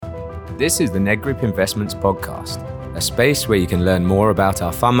This is the Ned Group Investments Podcast, a space where you can learn more about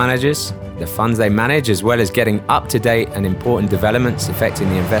our fund managers, the funds they manage, as well as getting up-to-date and important developments affecting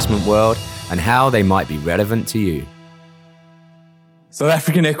the investment world and how they might be relevant to you. South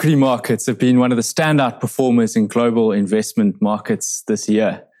African equity markets have been one of the standout performers in global investment markets this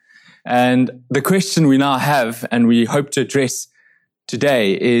year. And the question we now have, and we hope to address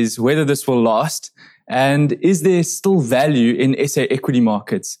today, is whether this will last, and is there still value in SA equity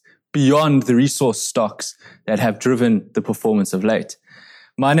markets beyond the resource stocks that have driven the performance of late.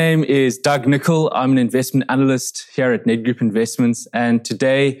 My name is Doug Nicol. I'm an investment analyst here at Ned Group Investments. And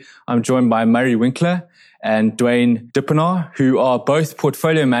today I'm joined by Murray Winkler and Dwayne Dippenaar, who are both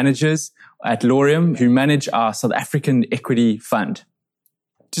portfolio managers at Laurium, who manage our South African equity fund.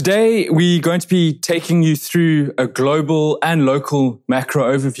 Today, we're going to be taking you through a global and local macro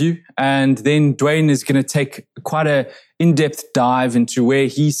overview. And then Dwayne is going to take quite an in-depth dive into where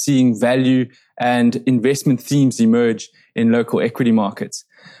he's seeing value and investment themes emerge in local equity markets.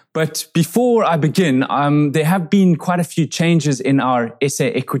 But before I begin, there have been quite a few changes in our SA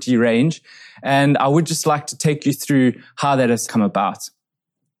equity range. And I would just like to take you through how that has come about.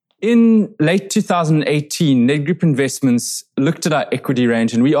 In late 2018, Ned Group Investments looked at our equity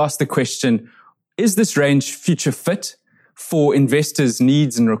range and we asked the question, is this range future fit for investors'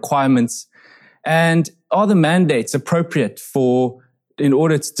 needs and requirements? And are the mandates appropriate in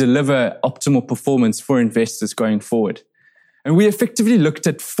order to deliver optimal performance for investors going forward? And we effectively looked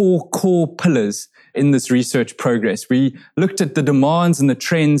at 4 core pillars in this research progress. We looked at the demands and the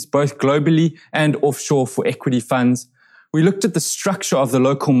trends both globally and offshore for equity funds. We looked at the structure of the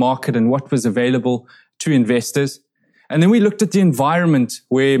local market and what was available to investors. And then we looked at the environment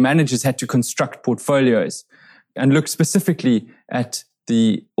where managers had to construct portfolios and looked specifically at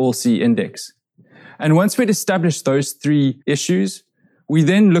the AllC index. And once we'd established those 3 issues, we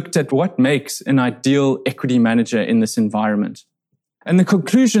then looked at what makes an ideal equity manager in this environment. And the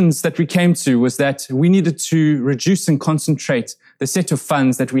conclusions that we came to was that we needed to reduce and concentrate the set of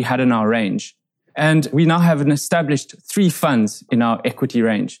funds that we had in our range. And we now have established 3 funds in our equity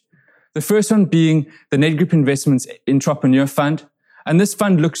range. The first one being the Ned Group Investments Entrepreneur Fund. And this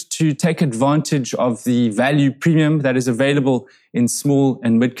fund looks to take advantage of the value premium that is available in small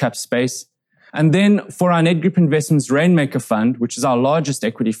and mid-cap space. And then for our Ned Group Investments Rainmaker Fund, which is our largest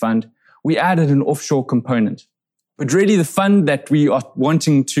equity fund, we added an offshore component. But really the fund that we are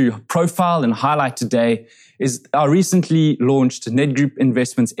wanting to profile and highlight today is our recently launched Ned Group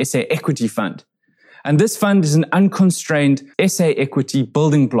Investments SA Equity Fund. And this fund is an unconstrained SA equity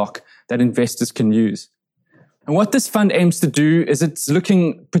building block that investors can use. And what this fund aims to do is it's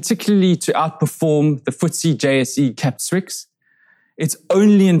looking particularly to outperform the FTSE JSE Capped SWIX. It's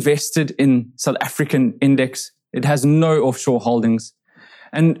only invested in South African index. It has no offshore holdings.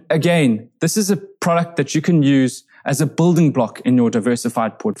 And again, this is a product that you can use as a building block in your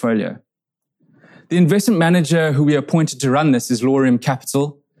diversified portfolio. The investment manager who we appointed to run this is Laurium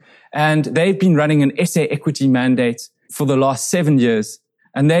Capital. And they've been running an SA equity mandate for the last 7 years.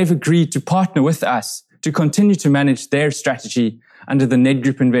 And they've agreed to partner with us to continue to manage their strategy under the Ned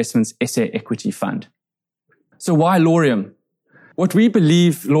Group Investments SA Equity Fund. So why Laurium? What we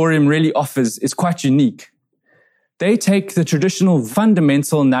believe Laurium really offers is quite unique. They take the traditional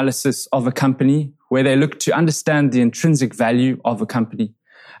fundamental analysis of a company where they look to understand the intrinsic value of a company.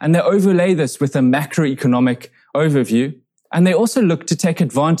 And they overlay this with a macroeconomic overview. And they also look to take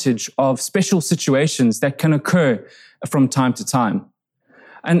advantage of special situations that can occur from time to time.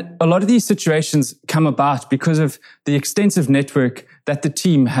 And a lot of these situations come about because of the extensive network that the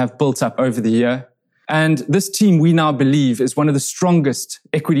team have built up over the year. And this team, we now believe, is one of the strongest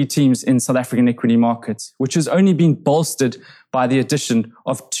equity teams in South African equity markets, which has only been bolstered by the addition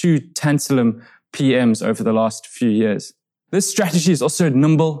of 2 tantalum PMs over the last few years. This strategy is also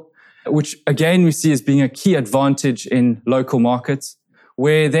nimble, which again we see as being a key advantage in local markets,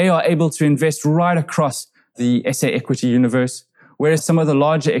 where they are able to invest right across the SA equity universe, whereas some of the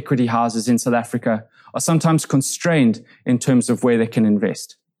larger equity houses in South Africa are sometimes constrained in terms of where they can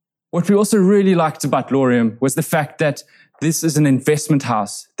invest. What we also really liked about Laurium was the fact that this is an investment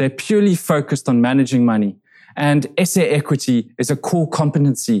house. They're purely focused on managing money, and SA equity is a core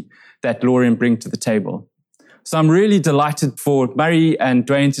competency that Laurium bring to the table. So I'm really delighted for Murray and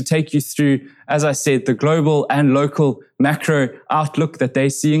Dwayne to take you through, as I said, the global and local macro outlook that they're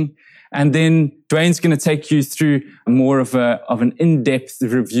seeing. And then Dwayne's going to take you through more of an in-depth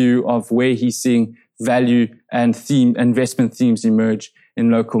review of where he's seeing value and investment themes emerge in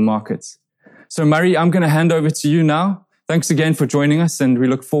local markets. So Murray, I'm going to hand over to you now. Thanks again for joining us, and we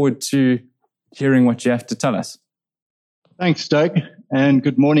look forward to hearing what you have to tell us. Thanks, Doug. and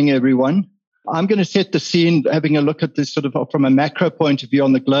good morning, everyone. I'm going to set the scene, having a look at this sort of from a macro point of view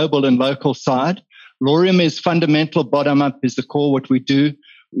on the global and local side. Laurium is fundamental, bottom-up is the core, what we do.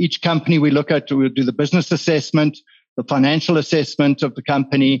 Each company we look at, we'll do the business assessment, the financial assessment of the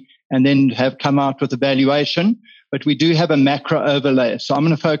company, and then have come out with a valuation. But we do have a macro overlay. So I'm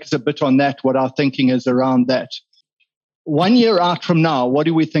going to focus a bit on that, what our thinking is around that. 1 year out from now, what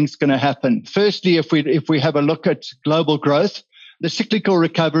do we think is going to happen? Firstly, if we have a look at global growth, the cyclical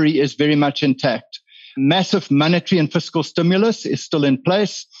recovery is very much intact. Massive monetary and fiscal stimulus is still in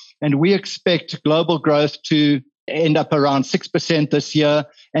place, and we expect global growth to end up around 6% this year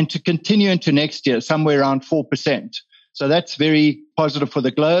and to continue into next year, somewhere around 4%. So that's very positive for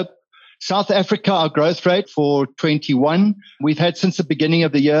the globe. South Africa, our growth rate for 21, we've had since the beginning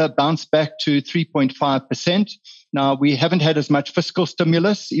of the year bounce back to 3.5%. Now, we haven't had as much fiscal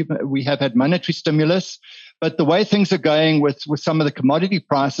stimulus. We have had monetary stimulus. But the way things are going with some of the commodity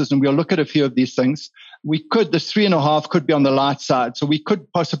prices, and we'll look at a few of these things, this 3.5 could be on the light side. So we could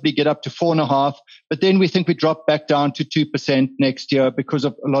possibly get up to 4.5, but then we think we drop back down to 2% next year because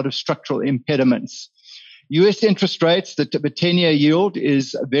of a lot of structural impediments. US interest rates, the 10-year yield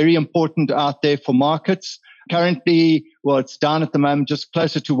is very important out there for markets. Currently, it's down at the moment, just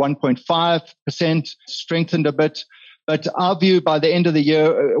closer to 1.5%, strengthened a bit. But our view, by the end of the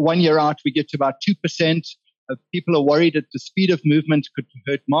year, 1 year out, we get to about 2%. People are worried that the speed of movement could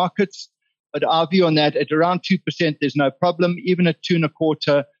hurt markets. But our view on that, at around 2%, there's no problem. Even at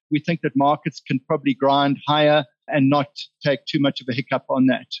 2.25%, we think that markets can probably grind higher and not take too much of a hiccup on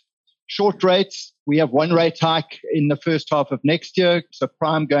that. Short rates, we have one rate hike in the first half of next year, so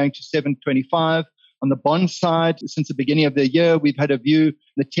prime going to 7.25. On the bond side, since the beginning of the year, we've had a view,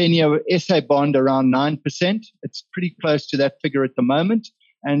 the 10-year SA bond around 9%. It's pretty close to that figure at the moment.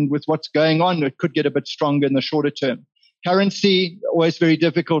 And with what's going on, it could get a bit stronger in the shorter term. Currency, always very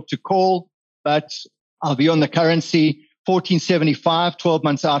difficult to call, but our view on the currency, 14.75, 12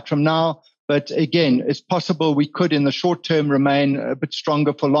 months out from now. But again, it's possible we could in the short term remain a bit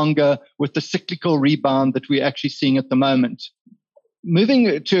stronger for longer with the cyclical rebound that we're actually seeing at the moment.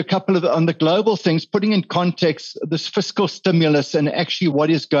 Moving to a couple of on the global things, putting in context this fiscal stimulus and actually what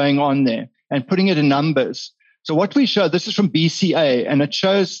is going on there and putting it in numbers. So what we show, this is from BCA, and it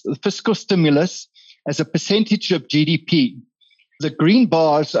shows the fiscal stimulus as a percentage of GDP. The green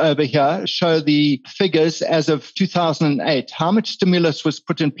bars over here show the figures as of 2008, how much stimulus was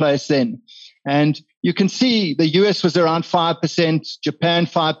put in place then. And you can see the US was around 5%, Japan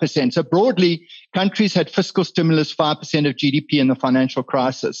 5%. So broadly, countries had fiscal stimulus 5% of GDP in the financial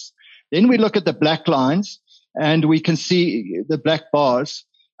crisis. Then we look at the black lines and we can see the black bars.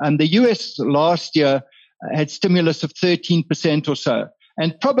 And the US last year had stimulus of 13% or so.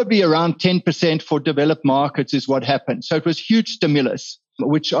 And probably around 10% for developed markets is what happened. So it was huge stimulus,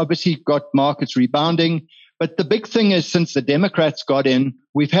 which obviously got markets rebounding. But the big thing is since the Democrats got in,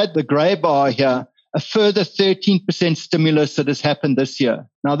 we've had the gray bar here, a further 13% stimulus that has happened this year.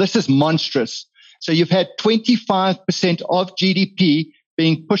 Now, this is monstrous. So you've had 25% of GDP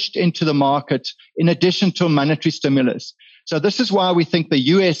being pushed into the market in addition to a monetary stimulus. So this is why we think the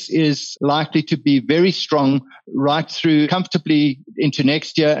US is likely to be very strong right through comfortably into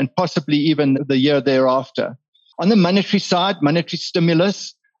next year and possibly even the year thereafter. On the monetary side, monetary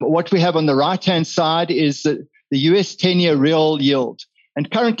stimulus, what we have on the right-hand side is the US 10-year real yield.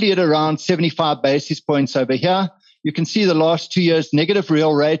 And currently at around 75 basis points over here, you can see the last 2 years negative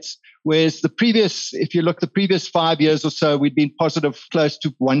real rates, whereas if you look the previous 5 years or so, we'd been positive close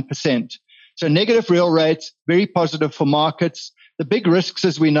to 1%. So negative real rates, very positive for markets. The big risks,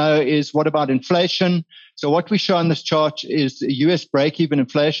 as we know, is what about inflation? So what we show on this chart is US break-even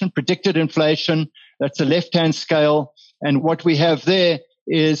inflation, predicted inflation. That's the left-hand scale. And what we have there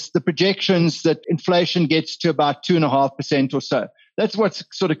is the projections that inflation gets to about 2.5% or so. That's what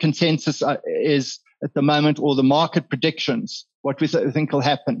sort of consensus is at the moment, or the market predictions, what we think will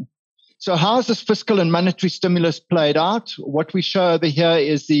happen. So how has this fiscal and monetary stimulus played out? What we show over here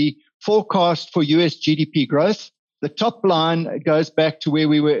is the forecast for US GDP growth. The top line goes back to where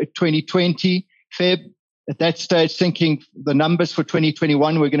we were at 2020, Feb. At that stage, thinking the numbers for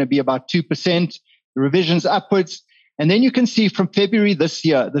 2021 were going to be about 2%, the revisions upwards. And then you can see from February this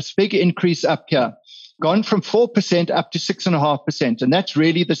year, this big increase up here, gone from 4% up to 6.5%. And that's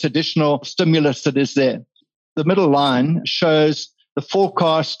really this additional stimulus that is there. The middle line shows the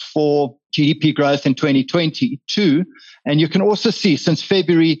forecast for GDP growth in 2022. And you can also see since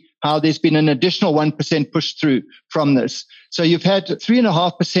February how there's been an additional 1% push through from this. So you've had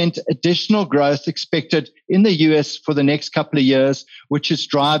 3.5% additional growth expected in the US for the next couple of years, which is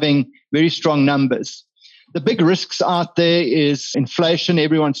driving very strong numbers. The big risks out there is inflation.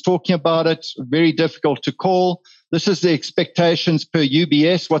 Everyone's talking about it. Very difficult to call. This is the expectations per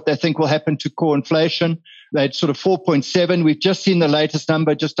UBS, what they think will happen to core inflation. They had sort of 4.7. We've just seen the latest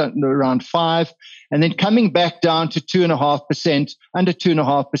number, just around 5. And then coming back down to 2.5%, under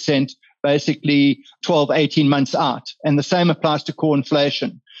 2.5%, basically 12, 18 months out. And the same applies to core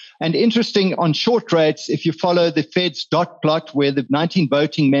inflation. And interesting, on short rates, if you follow the Fed's dot plot, where the 19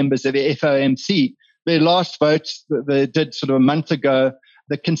 voting members of the FOMC, their last votes they did sort of a month ago,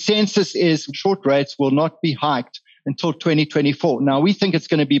 the consensus is short rates will not be hiked until 2024. Now, we think it's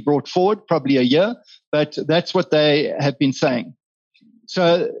going to be brought forward, probably a year, but that's what they have been saying.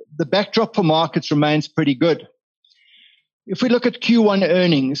 So the backdrop for markets remains pretty good. If we look at Q1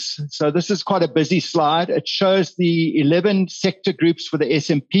 earnings, so this is quite a busy slide. It shows the 11 sector groups for the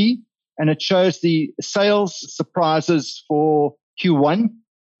S&P, and it shows the sales surprises for Q1.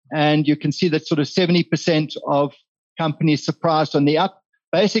 And you can see that sort of 70% of companies surprised on the up.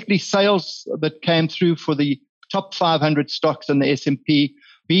 Basically, sales that came through for the top 500 stocks in the S&P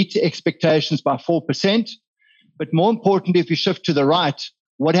beat expectations by 4%. But more importantly, if you shift to the right,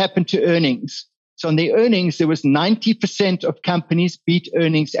 what happened to earnings? So on the earnings, there was 90% of companies beat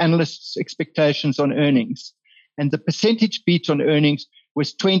earnings, analysts' expectations on earnings. And the percentage beat on earnings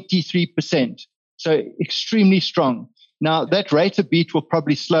was 23%. So extremely strong. Now, that rate of beat will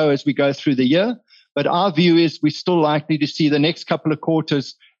probably slow as we go through the year. But our view is we're still likely to see the next couple of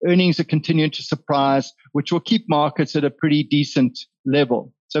quarters, earnings are continuing to surprise, which will keep markets at a pretty decent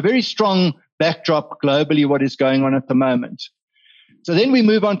level. So very strong backdrop globally, what is going on at the moment. So then we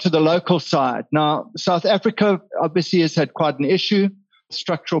move on to the local side. Now, South Africa obviously has had quite an issue,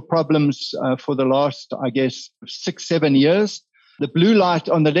 structural problems for the last, 6-7 years. The blue light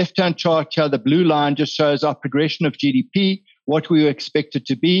on the left-hand chart here, the blue line just shows our progression of GDP, what we expect it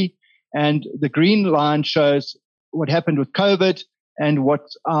to be. And the green line shows what happened with COVID and what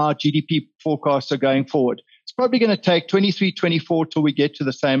our GDP forecasts are going forward. It's probably going to take 23, 24 till we get to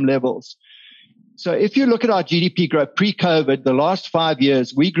the same levels. So if you look at our GDP growth pre-COVID, the last 5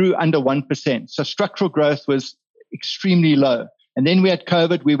 years, we grew under 1%. So structural growth was extremely low. And then we had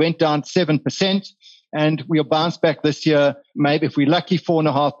COVID, we went down 7%, and we'll bounce back this year, maybe if we're lucky,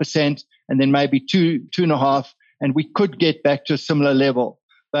 4.5%, and then maybe 2.5%, and we could get back to a similar level.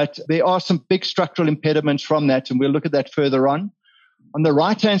 But there are some big structural impediments from that, and we'll look at that further on. On the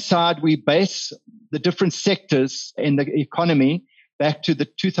right-hand side, we base the different sectors in the economy back to the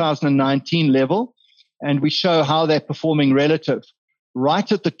 2019 level, and we show how they're performing relative. Right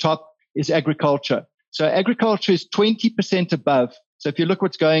at the top is agriculture. So agriculture is 20% above. So if you look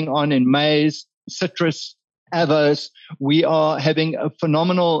what's going on in maize, citrus, avos, we are having a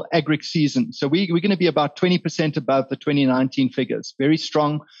phenomenal agric season. So we're going to be about 20% above the 2019 figures. Very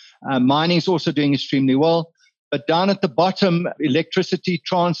strong. Mining is also doing extremely well. But down at the bottom, electricity,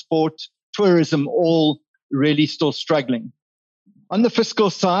 transport, tourism, all really still struggling. On the fiscal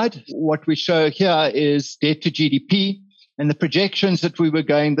side, what we show here is debt to GDP. And the projections that we were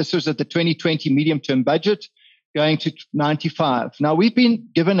going, this was at the 2020 medium-term budget, going to 95. Now, we've been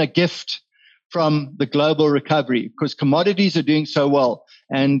given a gift from the global recovery because commodities are doing so well.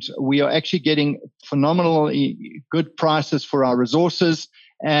 And we are actually getting phenomenally good prices for our resources.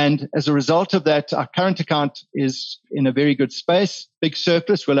 And as a result of that, our current account is in a very good space, big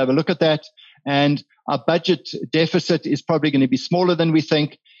surplus. We'll have a look at that. And our budget deficit is probably going to be smaller than we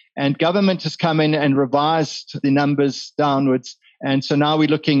think. And government has come in and revised the numbers downwards. And so now we're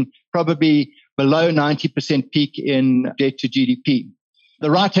looking probably below 90% peak in debt to GDP.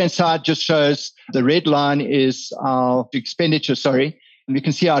 The right-hand side just shows the red line is our expenditure, And you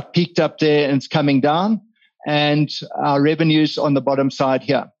can see how it peaked up there and it's coming down. And our revenues on the bottom side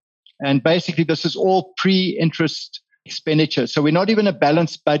here. And basically, this is all pre-interest expenditure. So we're not even a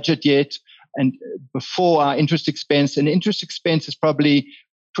balanced budget yet. And before our interest expense, and interest expense is probably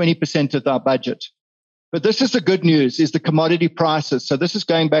 20% of our budget. But this is the good news, is the commodity prices. So this is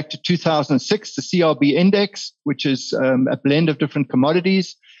going back to 2006, the CRB index, which is a blend of different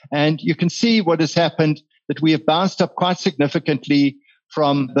commodities. And you can see what has happened, that we have bounced up quite significantly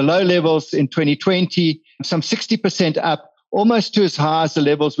from the low levels in 2020, some 60% up, almost to as high as the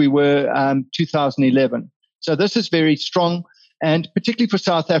levels we were 2011. So this is very strong. And particularly for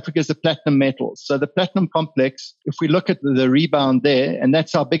South Africa is the platinum metals. So the platinum complex, if we look at the rebound there, and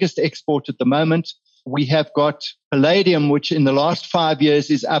that's our biggest export at the moment, we have got palladium, which in the last 5 years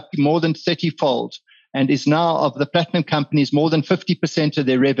is up more than 30-fold and is now of the platinum companies more than 50% of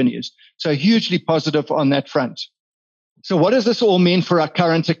their revenues. So hugely positive on that front. So what does this all mean for our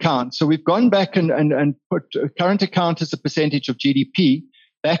current account? So we've gone back and put current account as a percentage of GDP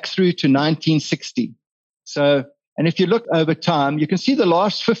back through to 1960. So, and if you look over time, you can see the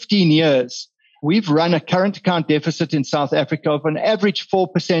last 15 years, we've run a current account deficit in South Africa of an average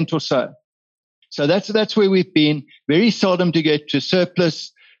 4% or so. So that's where we've been. Very seldom to get to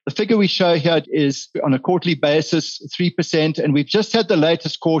surplus. The figure we show here is on a quarterly basis, 3%, and we've just had the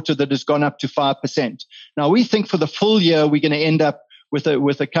latest quarter that has gone up to 5%. Now, we think for the full year, we're going to end up with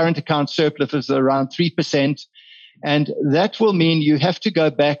a current account surplus of around 3%, and that will mean you have to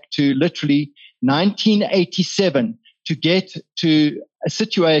go back to literally 1987 to get to a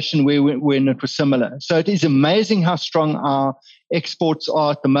situation when it was similar. So it is amazing how strong our exports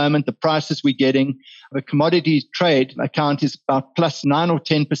are at the moment, the prices we're getting. The commodity trade account is about plus 9 or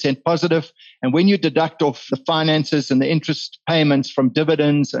 10% positive. And when you deduct off the finances and the interest payments from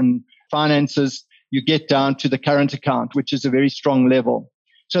dividends and finances, you get down to the current account, which is a very strong level.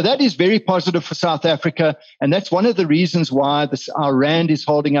 So that is very positive for South Africa. And that's one of the reasons why our rand is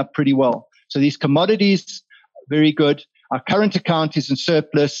holding up pretty well. So these commodities, very good. Our current account is in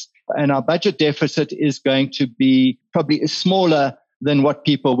surplus, and our budget deficit is going to be probably smaller than what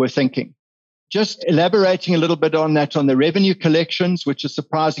people were thinking. Just elaborating a little bit on that, on the revenue collections, which is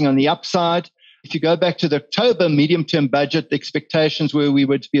surprising on the upside. If you go back to the October medium-term budget, the expectations were we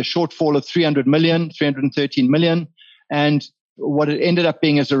would be a shortfall of 313 million, and what it ended up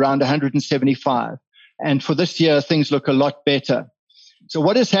being is around 175. And for this year, things look a lot better. So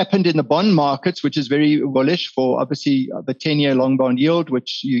what has happened in the bond markets, which is very bullish for obviously the 10-year long bond yield,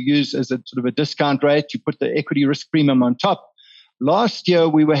 which you use as a sort of a discount rate, you put the equity risk premium on top. Last year,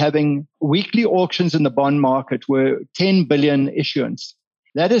 we were having weekly auctions in the bond market were 10 billion issuance.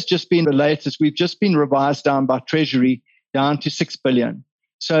 That has just been the latest. We've just been revised down by Treasury down to 6 billion.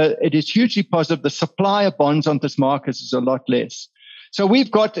 So it is hugely positive. The supply of bonds on this market is a lot less. So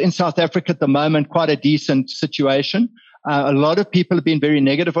we've got in South Africa at the moment quite a decent situation. A lot of people have been very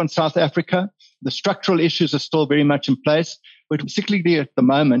negative on South Africa. The structural issues are still very much in place, but particularly at the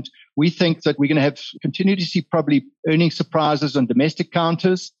moment, we think that we're going to continue to see probably earnings surprises on domestic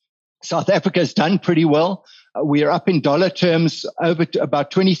counters. South Africa has done pretty well. We are up in dollar terms, over to about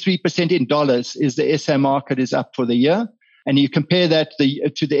 23% in dollars is the SA market is up for the year. And you compare that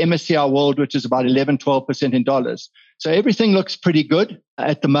to the MSCI World, which is about 11, 12% in dollars. So everything looks pretty good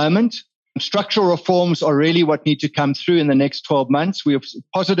at the moment. Structural reforms are really what need to come through in the next 12 months. We are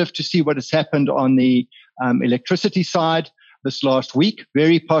positive to see what has happened on the electricity side this last week.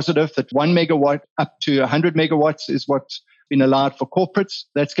 Very positive that 1 megawatt up to 100 megawatts is what's been allowed for corporates.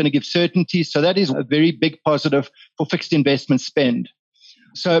 That's going to give certainty. So that is a very big positive for fixed investment spend.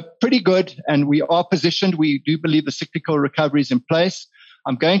 So pretty good. And we are positioned. We do believe the cyclical recovery is in place.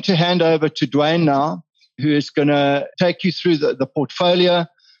 I'm going to hand over to Dwayne now, who is going to take you through the portfolio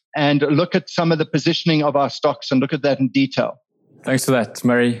and look at some of the positioning of our stocks and look at that in detail. Thanks for that,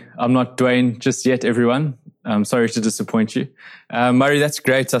 Murray. I'm not Dwayne just yet, everyone. I'm sorry to disappoint you. Murray, that's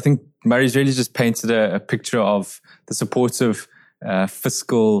great. I think Murray's really just painted a picture of the supportive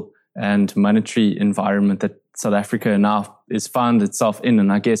fiscal and monetary environment that South Africa now is found itself in.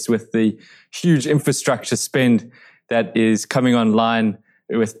 And I guess with the huge infrastructure spend that is coming online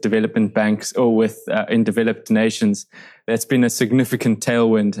with development banks or with in developed nations, that's been a significant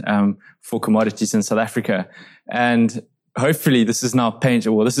tailwind for commodities in South Africa. And hopefully this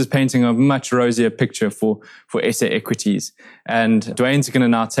is painting a much rosier picture for SA equities. And Dwayne's going to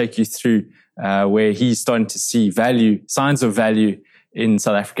now take you through where he's starting to see signs of value in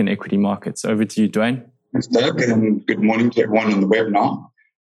South African equity markets. Over to you, Dwayne. Thanks, Doug, and good morning to everyone on the webinar.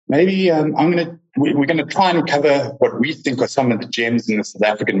 Maybe we're going to try and cover what we think are some of the gems in the South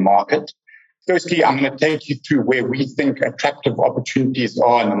African market. Firstly, I'm going to take you through where we think attractive opportunities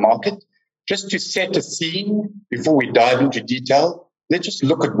are in the market. Just to set a scene before we dive into detail, let's just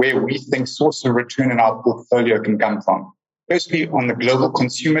look at where we think source of return in our portfolio can come from. Firstly, on the global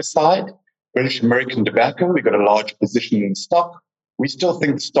consumer side, British American Tobacco, we've got a large position in the stock. We still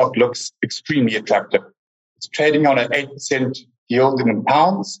think the stock looks extremely attractive. It's trading on an 8% yield in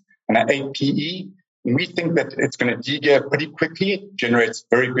pounds and an 8 PE. And we think that it's going to de-gear pretty quickly. It generates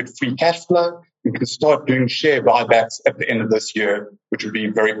very good free cash flow. We can start doing share buybacks at the end of this year, which would be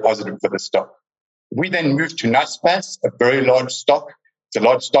very positive for the stock. We then move to Naspers, a very large stock. It's a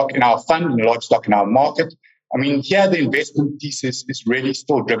large stock in our fund and a large stock in our market. I mean, here the investment thesis is really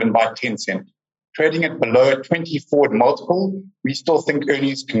still driven by Tencent. Trading at below a 24 multiple, we still think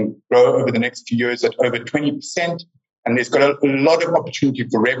earnings can grow over the next few years at over 20%. And there's got a lot of opportunity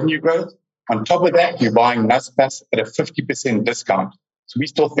for revenue growth. On top of that, you're buying Naspers at a 50% discount. So we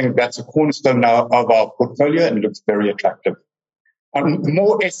still think that's a cornerstone now of our portfolio and looks very attractive. On the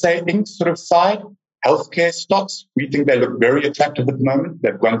more SA Inc. sort of side, healthcare stocks, we think they look very attractive at the moment.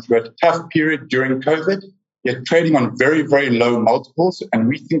 They've gone through a tough period during COVID. yet trading on very, very low multiples. And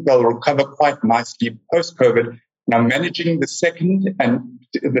we think they'll recover quite nicely post-COVID. Now managing the second and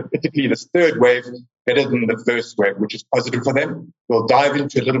particularly this third wave better than the first wave, which is positive for them. We'll dive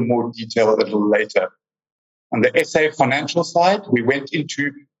into a little more detail a little later. On the SA financial side, we went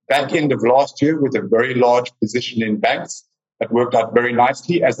into back end of last year with a very large position in banks that worked out very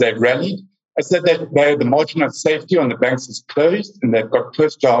nicely as they've rallied. I said that the margin of safety on the banks is closed and they've got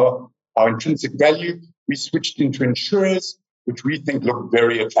close to our intrinsic value. We switched into insurers, which we think look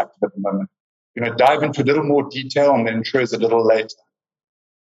very attractive at the moment. Dive into a little more detail on the insurers a little later.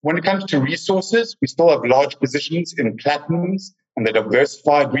 When it comes to resources, we still have large positions in platinums and the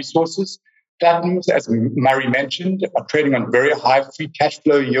diversified resources. Platinums, as Murray mentioned, are trading on very high free cash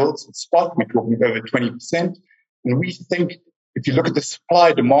flow yields at spot. We're talking over 20%. And we think if you look at the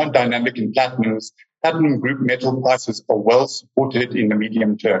supply-demand dynamic in platinums, platinum group metal prices are well supported in the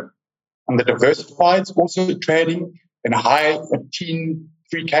medium term. And the diversifieds also trading in high teen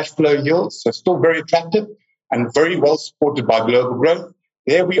free cash flow yields, so still very attractive and very well supported by global growth.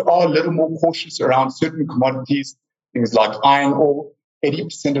 There we are a little more cautious around certain commodities, things like iron ore.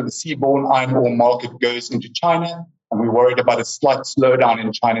 80% of the seaborne iron ore market goes into China, and we're worried about a slight slowdown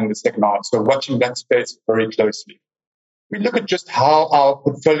in China in the second half. So watching that space very closely. We look at just how our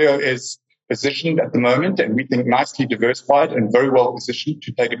portfolio is positioned at the moment, and we think nicely diversified and very well positioned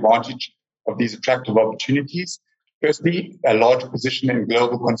to take advantage of these attractive opportunities. Firstly, a large position in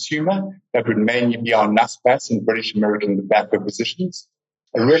global consumer. That would mainly be our NASPAS and British American tobacco positions.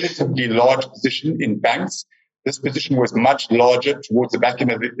 A relatively large position in banks. This position was much larger towards the back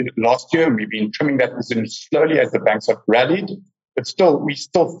end of last year, and we've been trimming that position slowly as the banks have rallied. But still, we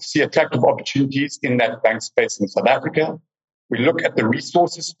still see attractive opportunities in that bank space in South Africa. We look at the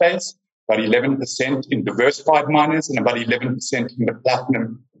resources space, about 11% in diversified miners and about 11% in the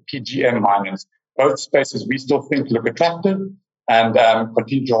platinum PGM miners. Both spaces we still think look attractive and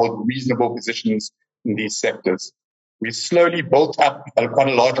continue to hold reasonable positions in these sectors. We slowly built up quite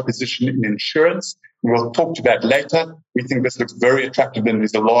a large position in insurance. We'll talk to that later. We think this looks very attractive and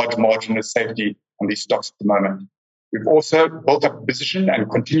there's a large margin of safety on these stocks at the moment. We've also built up a position and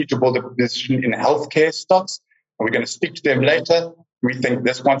continue to build up a position in healthcare stocks. And we're going to speak to them later. We think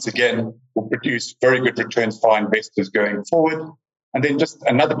this, once again, will produce very good returns for our investors going forward. And then just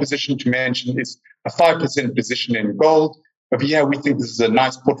another position to mention is a 5% position in gold. Over here, we think this is a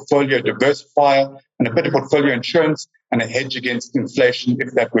nice portfolio diversifier and a bit of portfolio insurance and a hedge against inflation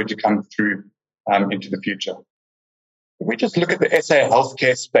if that were to come through into the future. If we just look at the SA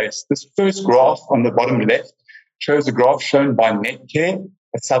healthcare space, this first graph on the bottom left shows a graph shown by Netcare,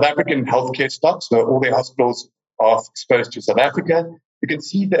 a South African healthcare stock. So all their hospitals are exposed to South Africa. You can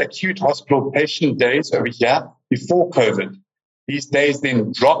see the acute hospital patient days over here before COVID. These days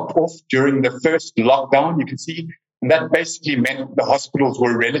then dropped off during the first lockdown, you can see. And that basically meant the hospitals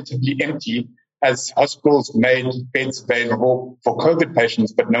were relatively empty as hospitals made beds available for COVID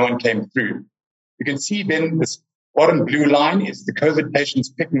patients, but no one came through. You can see then this bottom blue line is the COVID patients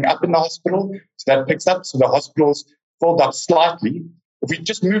picking up in the hospital. So that picks up. So the hospitals filled up slightly. If we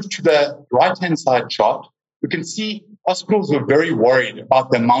just move to the right-hand side chart, we can see hospitals were very worried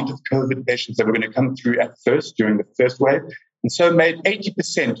about the amount of COVID patients that were going to come through at first during the first wave. And so made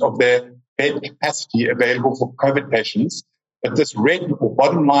 80% of their bed capacity available for COVID patients. But this red or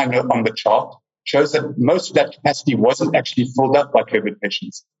bottom line on the chart shows that most of that capacity wasn't actually filled up by COVID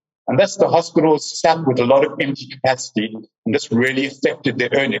patients. And thus the hospitals sat with a lot of empty capacity, and this really affected their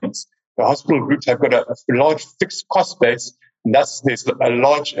earnings. The hospital groups have got a large fixed cost base, and thus there's a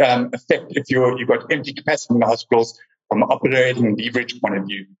large effect if you've got empty capacity in the hospitals from an operating leverage point of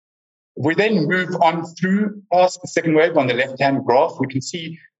view. If we then move on through past the second wave on the left-hand graph, we can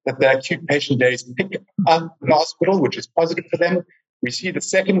see that the acute patient days pick up in the hospital, which is positive for them. We see the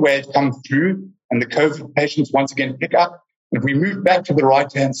second wave come through, and the COVID patients once again pick up. If we move back to the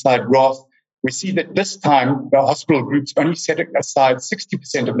right-hand side graph, we see that this time the hospital groups only set aside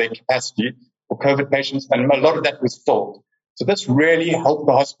 60% of their capacity for COVID patients, and a lot of that was filled. So this really helped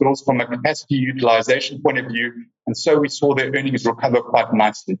the hospitals from a capacity utilization point of view, and so we saw their earnings recover quite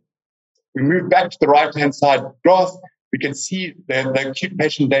nicely. We move back to the right-hand side graph, we can see the acute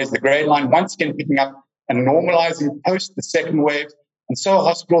patient days, the grey line, once again picking up and normalizing post the second wave, and so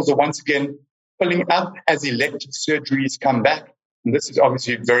hospitals are once again filling up as elective surgeries come back. And this is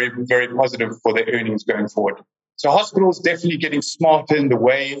obviously very, very positive for their earnings going forward. So hospitals definitely getting smarter in the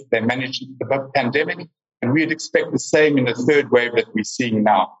way they manage the pandemic. And we'd expect the same in the third wave that we're seeing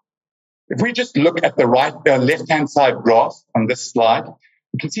now. If we just look at the left-hand side graph on this slide,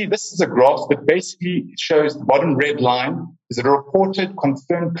 you can see this is a graph that basically shows the bottom red line is a reported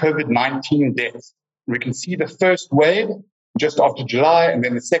confirmed COVID-19 deaths We can see the first wave just after July, and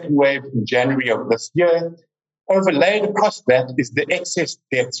then the second wave in January of this year. Overlaid across that is the excess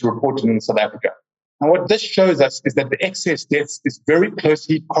deaths reported in South Africa. Now, what this shows us is that the excess deaths is very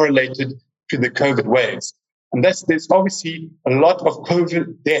closely correlated to the COVID waves. And thus, there's obviously a lot of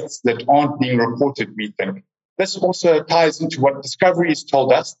COVID deaths that aren't being reported, we think. This also ties into what Discovery has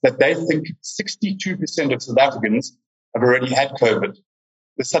told us, that they think 62% of South Africans have already had COVID.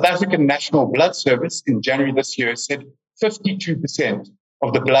 The South African National Blood Service in January this year said 52%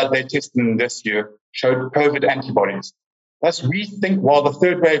 of the blood they tested in this year showed COVID antibodies. Thus, we think while the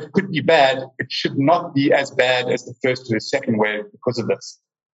third wave could be bad, it should not be as bad as the first or the second wave because of this.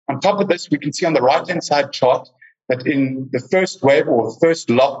 On top of this, we can see on the right-hand side chart that in the first wave or first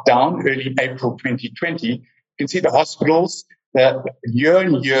lockdown, early April 2020, you can see the hospitals, the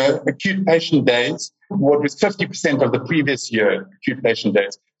year-on-year acute patient days, what was 50% of the previous year acute patient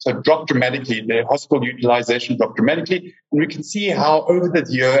days. So it dropped dramatically. The hospital utilization dropped dramatically. And we can see how over the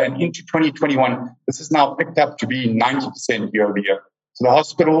year and into 2021, this has now picked up to be 90% year over year. So the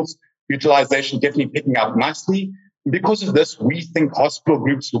hospitals utilization definitely picking up nicely. And because of this, we think hospital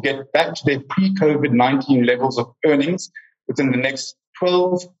groups will get back to their pre-COVID-19 levels of earnings within the next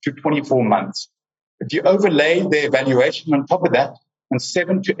 12 to 24 months. If you overlay their valuation on top of that, on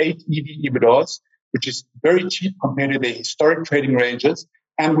 7 to 8 EV/EBITDAs, which is very cheap compared to their historic trading ranges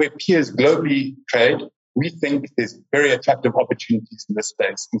and where peers globally trade, we think there's very attractive opportunities in this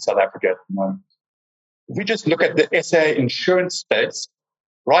space in South Africa at the moment. If we just look at the SA insurance space,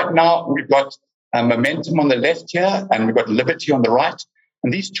 right now we've got Momentum on the left here and we've got Liberty on the right.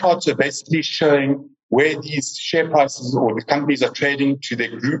 And these charts are basically showing where these share prices or the companies are trading to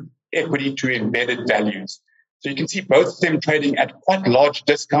their group equity to embedded values. So you can see both of them trading at quite large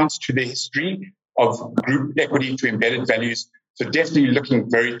discounts to their history of group equity to embedded values. So definitely looking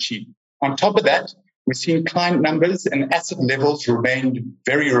very cheap. On top of that, we've seen client numbers and asset levels remained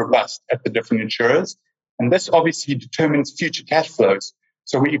very robust at the different insurers. And this obviously determines future cash flows.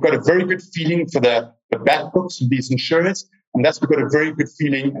 So we've got a very good feeling for the back books of these insurers. And that's, we've got a very good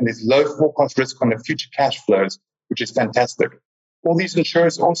feeling, and there's low forecast risk on the future cash flows, which is fantastic. All these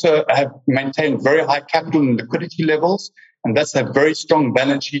insurers also have maintained very high capital and liquidity levels, and thus have very strong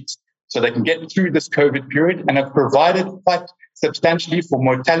balance sheets so they can get through this COVID period, and have provided quite substantially for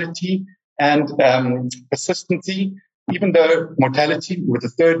mortality and persistency. Even though mortality with the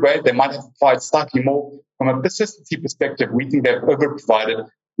third wave, they might have provided slightly more. From a persistency perspective, we think they've over-provided,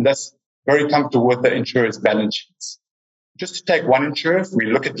 and thus very comfortable with the insurers' balance sheets. Just to take one insurer, if we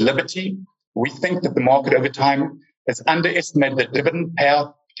look at Liberty, we think that the market over time has underestimated the dividend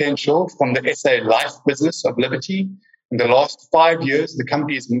payout potential from the SA Life business of Liberty. In the last 5 years, the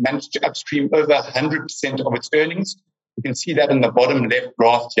company has managed to upstream over 100% of its earnings. You can see that in the bottom left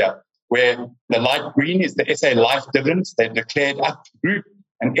graph here, where the light green is the SA Life dividends. They declared up to group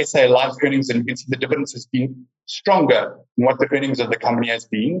and SA Life earnings, and you can see the dividends has been stronger than what the earnings of the company has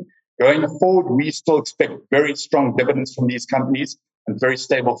been. Going forward, we still expect very strong dividends from these companies and very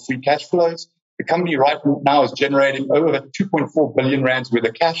stable free cash flows. The company right now is generating over 2.4 billion rands worth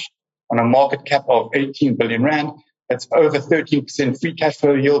of cash on a market cap of 18 billion rand. That's over 13% free cash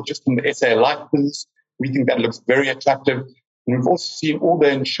flow yield just from the SA Life business. We think that looks very attractive. And we've also seen all the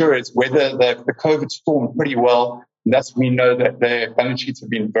insurers weather the COVID storm pretty well. And thus, we know that their balance sheets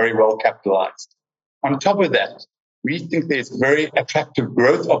have been very well capitalized. On top of that, we think there's very attractive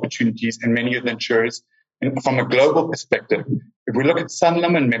growth opportunities in many of the insurers from a global perspective. If we look at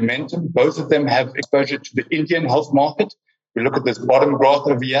Sanlam and Momentum, both of them have exposure to the Indian health market. We look at this bottom graph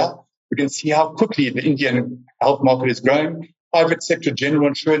over here, we can see how quickly the Indian health market is growing. Private sector general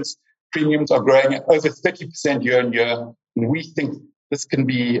insurance premiums are growing at over 30% year on year. And we think this can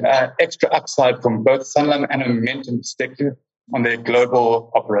be extra upside from both Sanlam and a Momentum perspective on their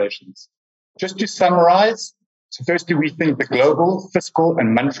global operations. Just to summarize, so firstly, we think the global fiscal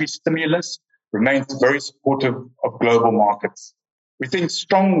and monetary stimulus remains very supportive of global markets. We think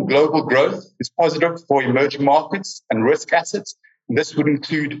strong global growth is positive for emerging markets and risk assets. And this would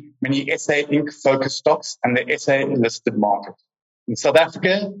include many SA Inc. focused stocks and the SA listed market. In South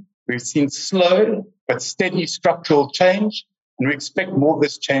Africa, we've seen slow but steady structural change, and we expect more of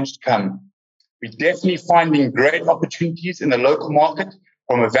this change to come. We're definitely finding great opportunities in the local market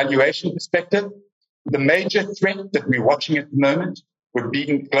from a valuation perspective. The major threat that we're watching at the moment would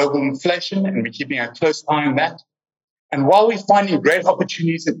be global inflation, and we're keeping a close eye on that. And while we're finding great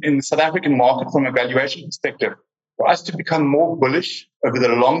opportunities in the South African market from a valuation perspective, for us to become more bullish over the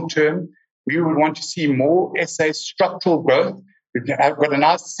long term, we would want to see more SA structural growth. We've got a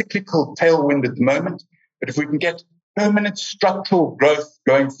nice cyclical tailwind at the moment, but if we can get permanent structural growth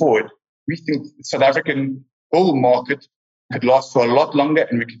going forward, we think the South African bull market could last for a lot longer,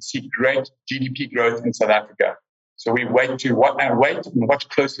 and we could see great GDP growth in South Africa. So we wait and watch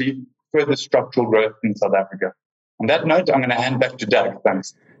closely further structural growth in South Africa. On that note, I'm going to hand back to Doug.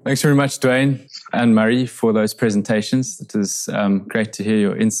 Thanks. Thanks very much, Dwayne and Murray, for those presentations. It was great to hear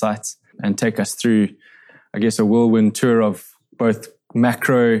your insights and take us through, I guess, a whirlwind tour of both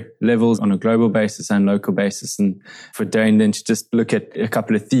macro levels on a global basis and local basis. And for Dwayne then to just look at a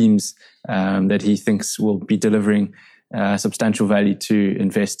couple of themes that he thinks will be delivering substantial value to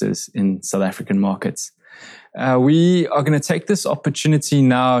investors in South African markets. We are going to take this opportunity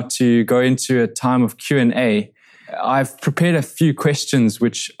now to go into a time of Q&A. I've prepared a few questions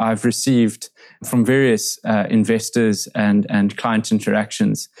which I've received from various investors and client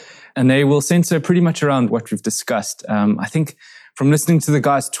interactions, and they will center pretty much around what we've discussed. I think from listening to the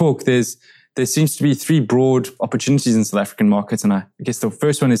guys talk, there seems to be three broad opportunities in South African markets, and I guess the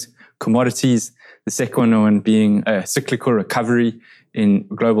first one is commodities, the second one being a cyclical recovery in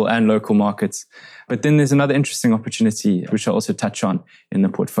global and local markets. But then there's another interesting opportunity, which I'll also touch on in the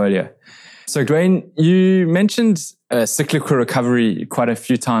portfolio. So, Dwayne, you mentioned a cyclical recovery quite a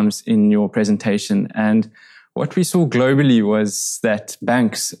few times in your presentation. And what we saw globally was that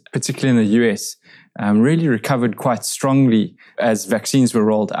banks, particularly in the US, really recovered quite strongly as vaccines were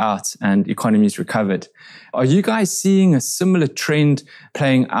rolled out and economies recovered. Are you guys seeing a similar trend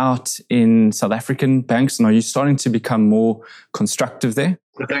playing out in South African banks? And are you starting to become more constructive there?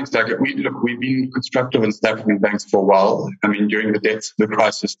 Thanks, Doug. We've been constructive in South African banks for a while. I mean, during the depths of the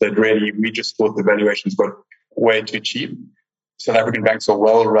crisis, we just thought the valuations got way too cheap. South African banks are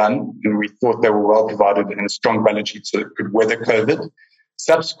well run, and we thought they were well provided and a strong balance sheet so it could weather COVID.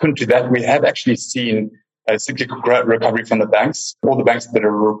 Subsequent to that, we have actually seen a cyclical recovery from the banks. All the banks that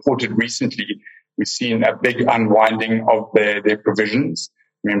are reported recently, we've seen a big unwinding of their provisions.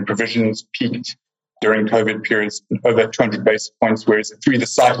 I mean, provisions peaked during COVID periods over 200 basis points, whereas through the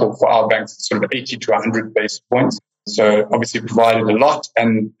cycle for our banks, it's sort of 80 to 100 basis points. So obviously provided a lot,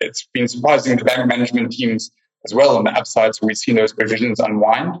 and it's been surprising the bank management teams as well on the upside. So we've seen those provisions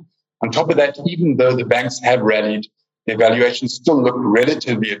unwind. On top of that, even though the banks have rallied, their valuations still look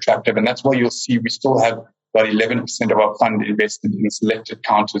relatively attractive. And that's why you'll see we still have about 11% of our fund invested in selected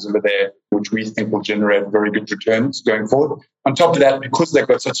counters over there, which we think will generate very good returns going forward. On top of that, because they've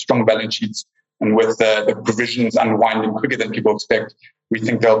got such strong balance sheets, and with the provisions unwinding quicker than people expect, we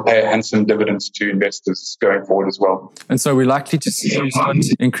think they'll pay handsome dividends to investors going forward as well. And so we're likely to see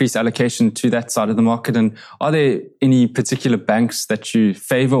increased allocation to that side of the market. And are there any particular banks that you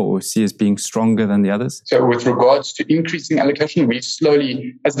favor or see as being stronger than the others? So with regards to increasing allocation, we've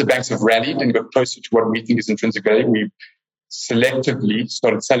slowly, as the banks have rallied and got closer to what we think is intrinsic value, we've selectively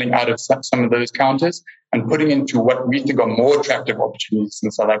started selling out of some of those counters and putting into what we think are more attractive opportunities in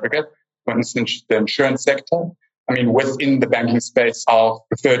South Africa. For instance, the insurance sector. I mean, within the banking space, our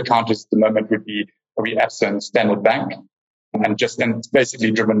preferred counters at the moment would be probably Absa and Standard Bank. And it's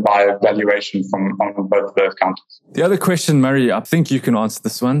basically driven by a valuation on both of those counters. The other question, Murray, I think you can answer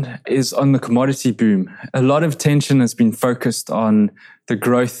this one, is on the commodity boom. A lot of attention has been focused on the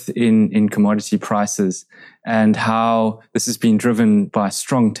growth in commodity prices and how this has been driven by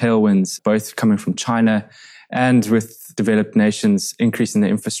strong tailwinds, both coming from China and with developed nations increasing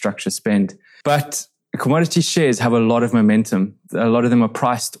their infrastructure spend. But commodity shares have a lot of momentum. A lot of them are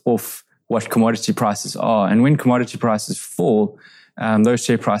priced off what commodity prices are. And when commodity prices fall, those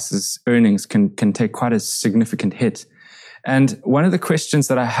share prices' earnings can take quite a significant hit. And one of the questions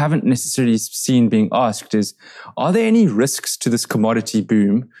that I haven't necessarily seen being asked is, are there any risks to this commodity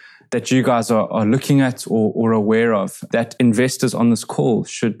boom that you guys are looking at or aware of that investors on this call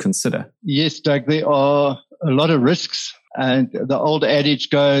should consider? Yes, Doug, there are a lot of risks. And the old adage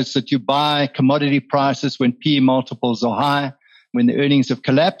goes that you buy commodity prices when PE multiples are high, when the earnings have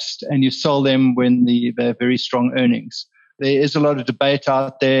collapsed, and you sell them when they're very strong earnings. There is a lot of debate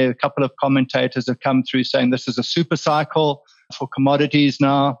out there. A couple of commentators have come through saying this is a super cycle for commodities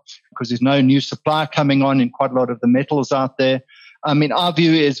now because there's no new supply coming on in quite a lot of the metals out there. I mean, our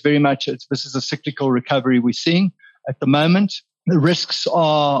view is very much this is a cyclical recovery we're seeing at the moment. The risks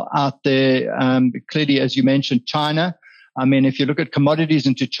are out there, clearly, as you mentioned, China. I mean, if you look at commodities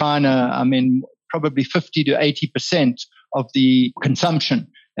into China, I mean, probably 50 to 80% of the consumption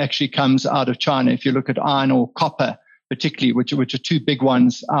actually comes out of China. If you look at iron ore, copper, particularly, which are two big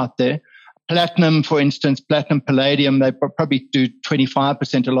ones out there. Platinum, for instance, platinum, palladium, they probably do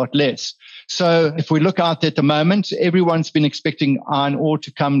 25%, a lot less. So if we look out there at the moment, everyone's been expecting iron ore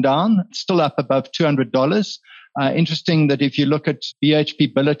to come down, it's still up above $200. Interesting that if you look at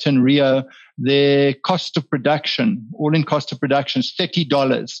BHP Billiton Rio, their cost of production, all-in cost of production is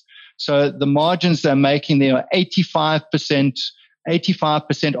 $30. So the margins they're making there are 85%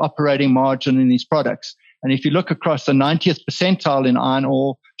 operating margin in these products. And if you look across the 90th percentile in iron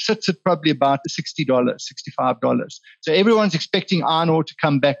ore, sits at probably about $60, $65. So everyone's expecting iron ore to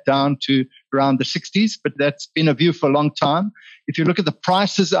come back down to around the 60s, but that's been a view for a long time. If you look at the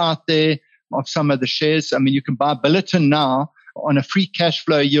prices out there of some of the shares, I mean, you can buy Billiton now on a free cash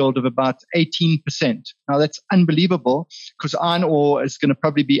flow yield of about 18%. Now that's unbelievable because iron ore is going to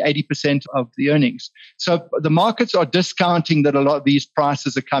probably be 80% of the earnings. So the markets are discounting that a lot of these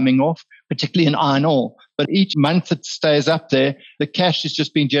prices are coming off, particularly in iron ore. But each month it stays up there, the cash is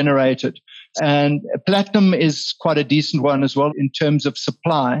just being generated. And platinum is quite a decent one as well in terms of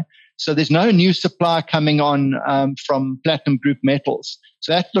supply. So there's no new supply coming on from platinum group metals.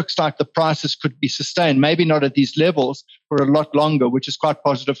 So that looks like the prices could be sustained, maybe not at these levels for a lot longer, which is quite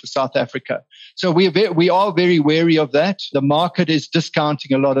positive for South Africa. So we are very wary of that. The market is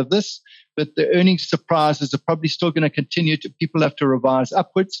discounting a lot of this, but the earnings surprises are probably still going to continue. People have to revise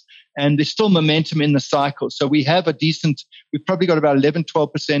upwards, and there's still momentum in the cycle. So we've probably got about 11,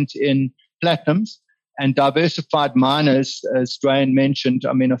 12% in platinums. And diversified miners, as Dwayne mentioned,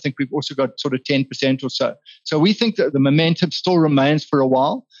 I mean, I think we've also got sort of 10% or so. So we think that the momentum still remains for a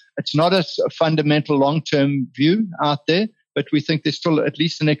while. It's not a fundamental long-term view out there, but we think there's still at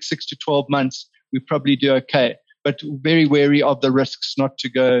least the next 6 to 12 months, we probably do okay. But very wary of the risks, not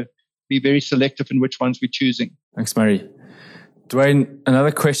to be very selective in which ones we're choosing. Thanks, Murray. Dwayne,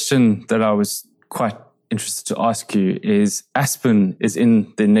 another question that I was quite interested to ask you is Aspen is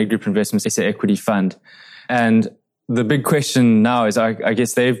in the Nedgroup Group Investments SA Equity Fund. And the big question now is, I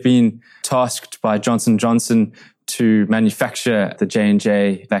guess they've been tasked by Johnson & Johnson to manufacture the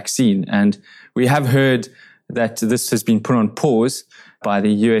J&J vaccine. And we have heard that this has been put on pause by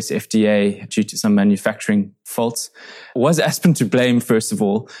the US FDA due to some manufacturing faults. Was Aspen to blame, first of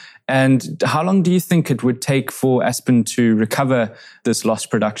all? And how long do you think it would take for Aspen to recover this lost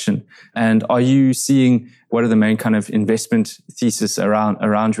production? And are you seeing what are the main kind of investment thesis around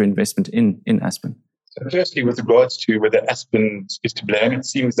your investment in Aspen? So firstly, with regards to whether Aspen is to blame, it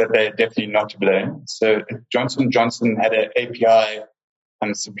seems that they're definitely not to blame. So Johnson & Johnson had an API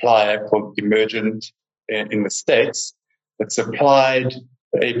supplier called Emergent in the States that supplied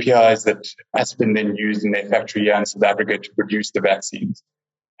the APIs that Aspen then used in their factory here in South Africa to produce the vaccines.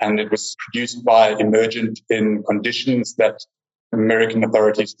 And it was produced by Emergent in conditions that American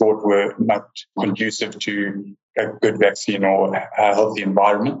authorities thought were not conducive to a good vaccine or a healthy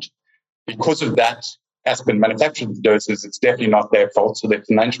environment. Because of that, Aspen manufactured the doses. It's definitely not their fault, so their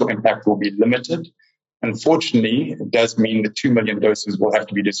financial impact will be limited. Unfortunately, it does mean that 2 million doses will have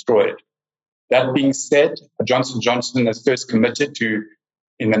to be destroyed. That being said, Johnson & Johnson has first committed to,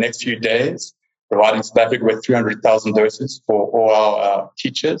 in the next few days, providing South Africa with 300,000 doses for all our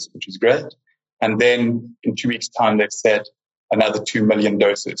teachers, which is great. And then in 2 weeks' time, they've said another 2 million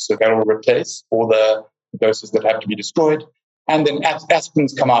doses. So that will replace all the doses that have to be destroyed. And then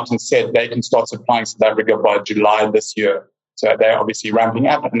Aspen's come out and said they can start supplying South Africa by July this year. So they're obviously ramping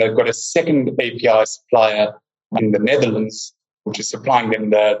up. And they've got a second API supplier in the Netherlands, which is supplying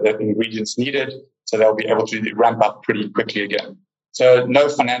them the ingredients needed. So they'll be able to ramp up pretty quickly again. So no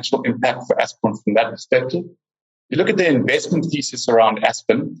financial impact for Aspen from that perspective. You look at the investment thesis around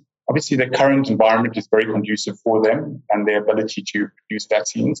Aspen, obviously the current environment is very conducive for them and their ability to produce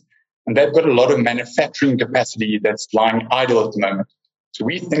vaccines. And they've got a lot of manufacturing capacity that's lying idle at the moment. So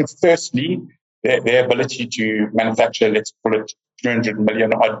we think, firstly, their ability to manufacture, let's call it 300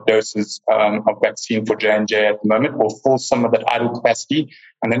 million odd doses of vaccine for J&J at the moment will fill some of that idle capacity.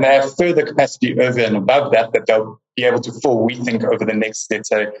 And then they have further capacity over and above that they'll be able to fill, we think, over the next, let's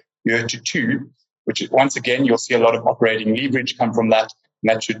say, year to two, which once again, you'll see a lot of operating leverage come from that, and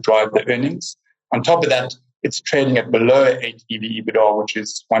that should drive the earnings. On top of that, it's trading at below 8 EV/EBITDA, which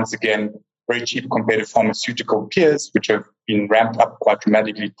is, once again, very cheap compared to pharmaceutical peers, which have been ramped up quite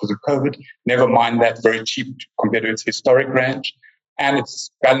dramatically because of COVID. Never mind that, very cheap compared to its historic range. And its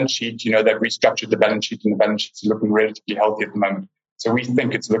balance sheet, they've restructured the balance sheet, and the balance sheet is looking relatively healthy at the moment. So we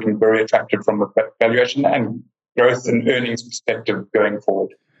think it's looking very attractive from a valuation and growth and earnings perspective going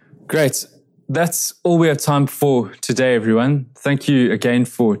forward. Great. That's all we have time for today, everyone. Thank you again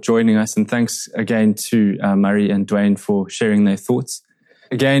for joining us, and thanks again to Murray and Dwayne for sharing their thoughts.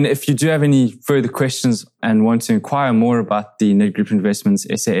 Again, if you do have any further questions and want to inquire more about the Nedgroup Investments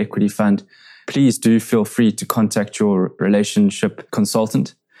SA Equity Fund, please do feel free to contact your relationship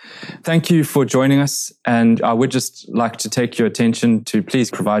consultant. Thank you for joining us, and I would just like to take your attention to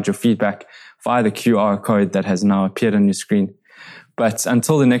please provide your feedback via the QR code that has now appeared on your screen. But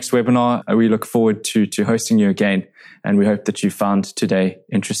until the next webinar, we look forward to hosting you again. And we hope that you found today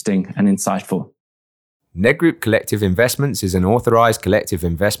interesting and insightful. Nedgroup Collective Investments is an authorized collective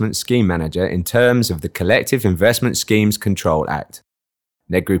investment scheme manager in terms of the Collective Investment Schemes Control Act.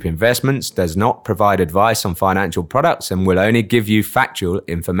 Nedgroup Investments does not provide advice on financial products and will only give you factual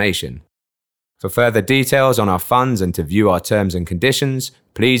information. For further details on our funds and to view our terms and conditions,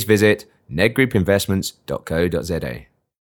 please visit nedgroupinvestments.co.za.